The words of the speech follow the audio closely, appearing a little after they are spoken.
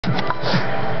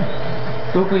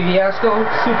Lupe Fiasco,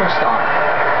 Superstar.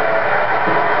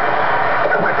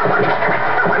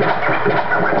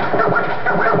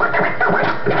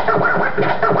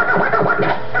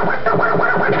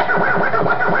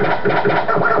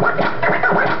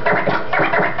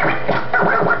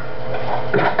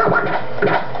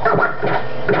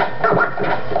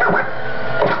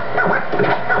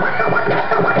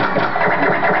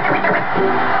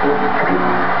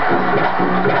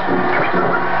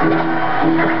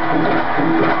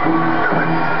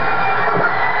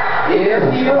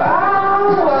 If you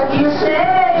are what you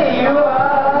say you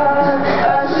are,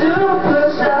 a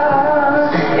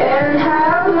superstar, and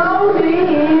have no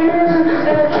fear,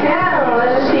 the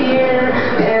camera's here,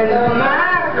 and the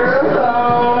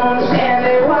microphones, and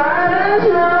they wanna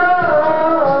know,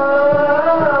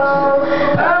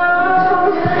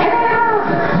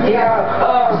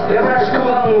 if I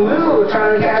school on Lou,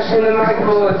 trying to cash in the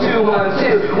microphone,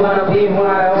 212, wanna be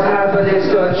my own half, but it's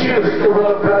so true, the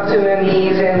world brought to my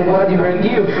knees, and what do you bring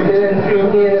you? Then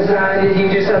threw me in the sign, did you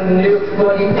do something new?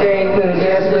 What do you think? And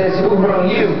guess this, who wrong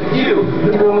you? You,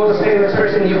 the most famous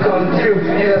person you come through,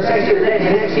 and the sexiest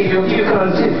lady next to you, you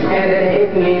come to, and then it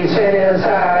hit me, standing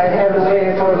aside, heaven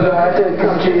waiting for God to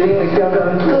come to you, and come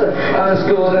down good, on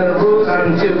school and the rules,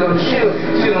 I'm too go shoot,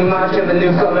 too much of a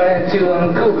newcomer, and too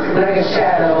uncool, like a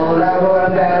shadow, like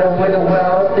a battle with a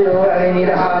well-do, I need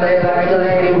a holiday like a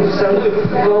lady who's some blue,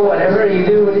 but whatever you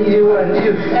do and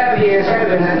do, happy as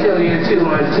heaven until you're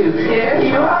 212. If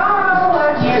you are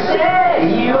what you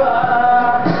say you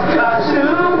are, a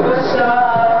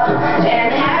superstar,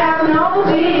 and have no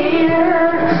fear,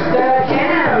 the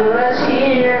camera's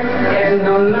here, and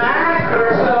the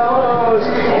microphones,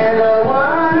 and the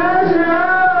wanna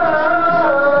know,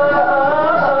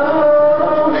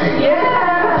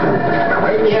 yeah.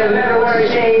 You better wear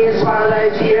shades,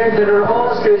 spotlights here that are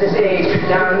all through the stage,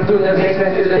 down through the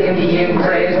basement, through the Indian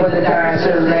craze, where the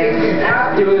dancers late,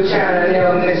 out through the channel,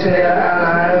 they'll missing their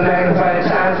outline, magnify the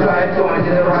time, flight point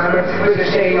to the rhymer,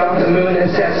 ricochet off the moon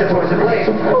and set supports the blaze.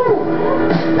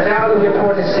 And now the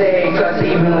report to say, cause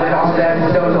even with all that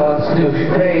those odds do,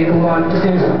 they want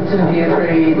to be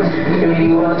afraid, the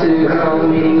meaning want to grow, the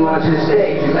meaning want to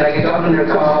stay, like a governor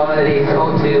called, they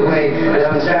told to wait, but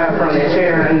I'm strapped from the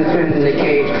chair and fit in the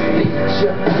cage,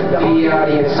 the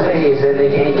audience stays, and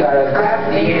they ain't got a clap,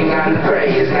 they ain't got a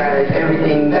praise, got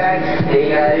everything back, they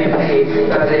got it paid,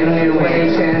 cause they've been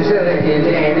waiting since the day.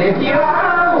 And if you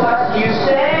are what you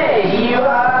say you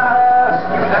are,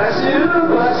 a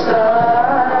superstar,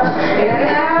 and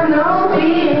have no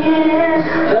fear,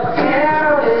 the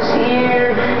crowd is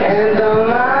here, and the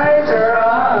mics are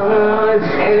on,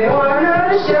 and they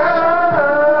wanna show,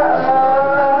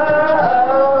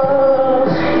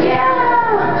 yeah.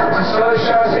 So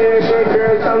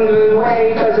shaker, come to the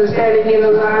way, cause it's standing in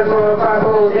the line for a 5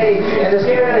 whole day, and the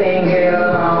scared ain't getting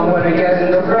along when it gets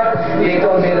in the front. They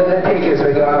told me that the tickets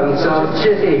were gone, so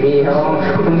just take me home.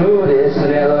 Move this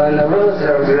mellow, and the roses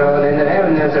are grown, and the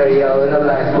M&M's are yellow, and the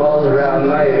lights balls around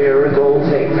my ear with gold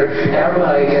picture.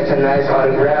 Everybody gets a nice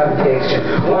autograph picture,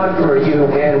 one for you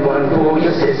and one for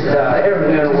your sister.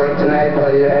 Everyone work tonight,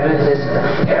 but you haven't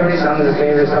listened. Every song's a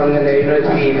favorite song, and they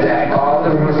repeat feedback. All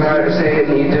the writers say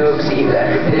need to exceed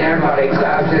that. And everybody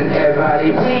claps and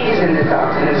everybody please, and the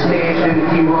talks in the station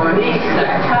you want me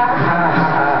like ha ha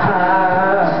ha ha.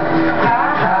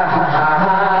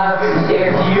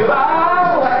 If you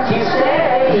are what you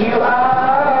say you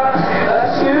are, a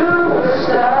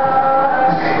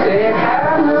superstar, then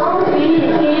have no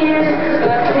fear.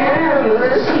 The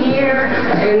camera's here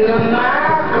and the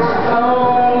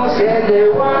microphones, and they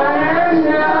wanna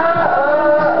know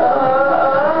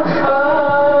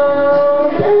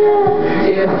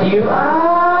if you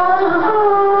are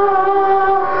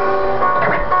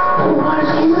what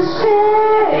you say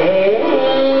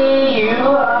you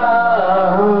are.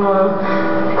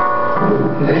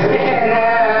 Then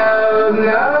have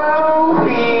no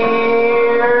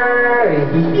fear.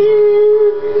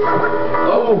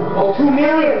 Oh, 2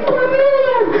 million.